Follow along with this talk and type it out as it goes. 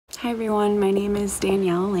Hi everyone, my name is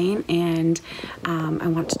Danielle Lane, and I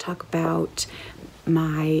want to talk about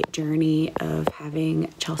my journey of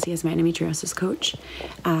having Chelsea as my endometriosis coach.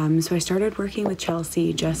 So I started working with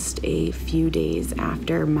Chelsea just a few days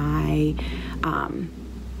after my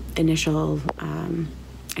initial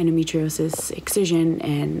endometriosis excision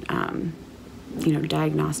and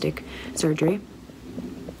diagnostic surgery.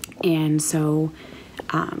 And so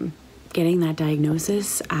getting that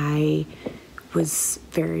diagnosis, I was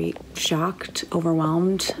very shocked,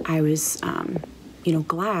 overwhelmed. I was,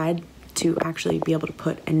 glad to actually be able to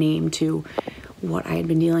put a name to what I had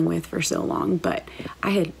been dealing with for so long, but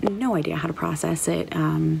I had no idea how to process it.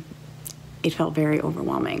 It felt very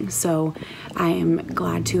overwhelming. So I am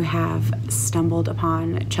glad to have stumbled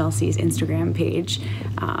upon Chelsea's Instagram page,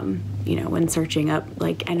 when searching up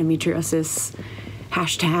like endometriosis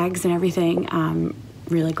hashtags and everything.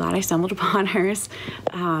 Really glad I stumbled upon hers.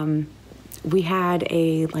 We had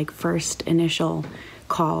a first initial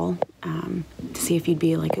call to see if you'd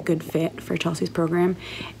be a good fit for Chelsea's program,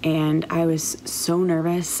 and I was so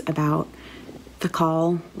nervous about the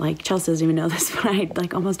call. Chelsea doesn't even know this, but I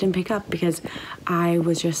almost didn't pick up because I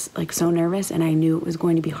was just so nervous, and I knew it was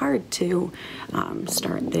going to be hard to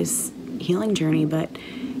start this healing journey, but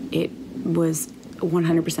it was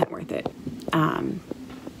 100% worth it.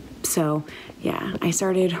 So yeah, I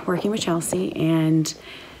started working with Chelsea, and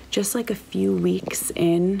just a few weeks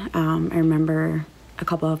in, I remember a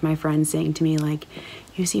couple of my friends saying to me,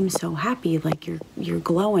 you seem so happy, you're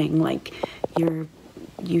glowing,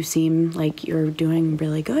 you seem like you're doing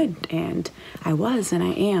really good. And I was, and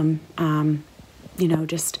I am,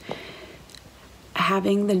 just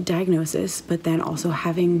having the diagnosis, but then also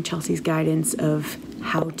having Chelsea's guidance of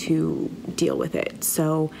how to deal with it.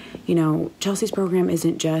 So, Chelsea's program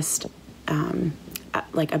isn't just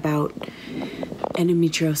about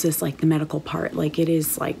endometriosis, the medical part. It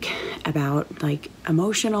is about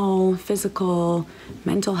emotional, physical,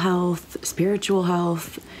 mental health, spiritual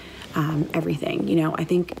health, everything. I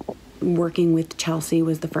think working with Chelsea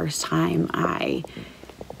was the first time I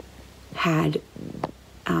had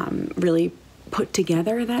really put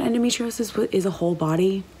together that endometriosis is a whole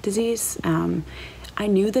body disease. I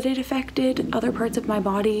knew that it affected other parts of my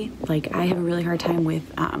body. I have a really hard time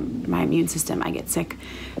with my immune system. I get sick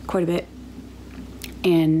quite a bit.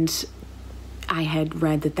 And I had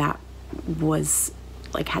read that was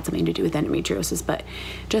had something to do with endometriosis, but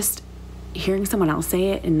just hearing someone else say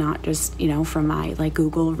it, and not just, from my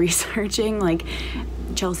Google researching,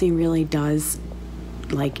 Chelsea really does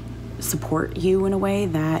support you in a way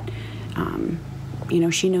that,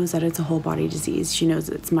 she knows that it's a whole body disease. She knows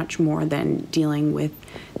that it's much more than dealing with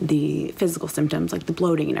the physical symptoms, the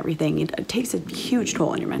bloating and everything. It takes a huge toll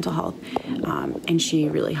on your mental health, and she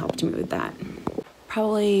really helped me with that.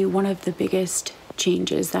 Probably one of the biggest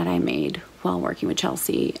changes that I made while working with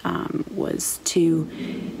Chelsea was to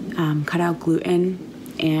cut out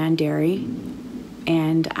gluten and dairy.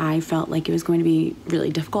 And I felt like it was going to be really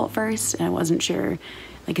difficult first, and I wasn't sure,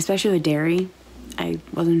 especially with dairy, I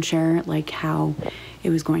wasn't sure how it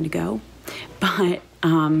was going to go. But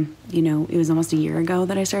it was almost a year ago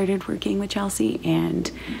that I started working with Chelsea, and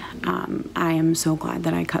I am so glad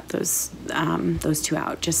that I cut those two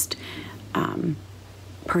out. Just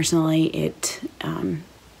personally, it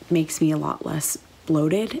makes me a lot less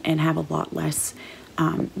bloated and have a lot less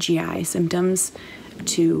GI symptoms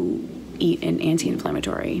to eat an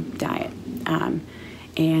anti-inflammatory diet.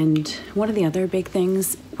 And one of the other big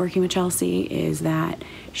things working with Chelsea is that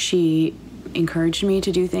she encouraged me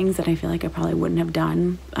to do things that I feel like I probably wouldn't have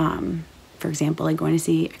done. For example, going to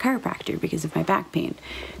see a chiropractor because of my back pain,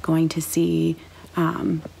 going to see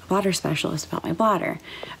a bladder specialist about my bladder.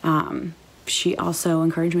 She also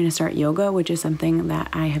encouraged me to start yoga, which is something that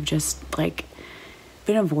I have just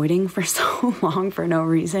been avoiding for so long for no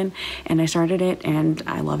reason. And I started it, and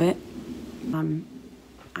I love it.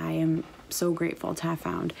 I am so grateful to have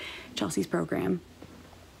found Chelsea's program.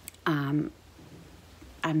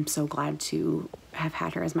 I'm so glad to have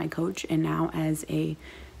had her as my coach, and now as a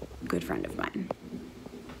good friend of mine.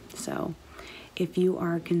 So if you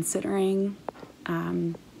are considering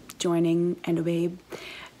joining Endo Babe,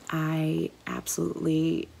 I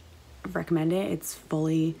absolutely recommend it. It's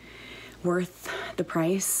fully worth the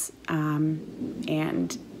price,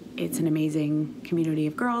 and it's an amazing community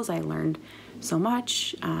of girls. I learned so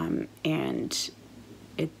much, and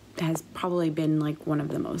it has probably been one of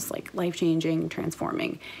the most life-changing,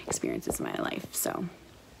 transforming experiences in my life. So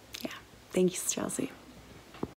yeah, thanks, Chelsea.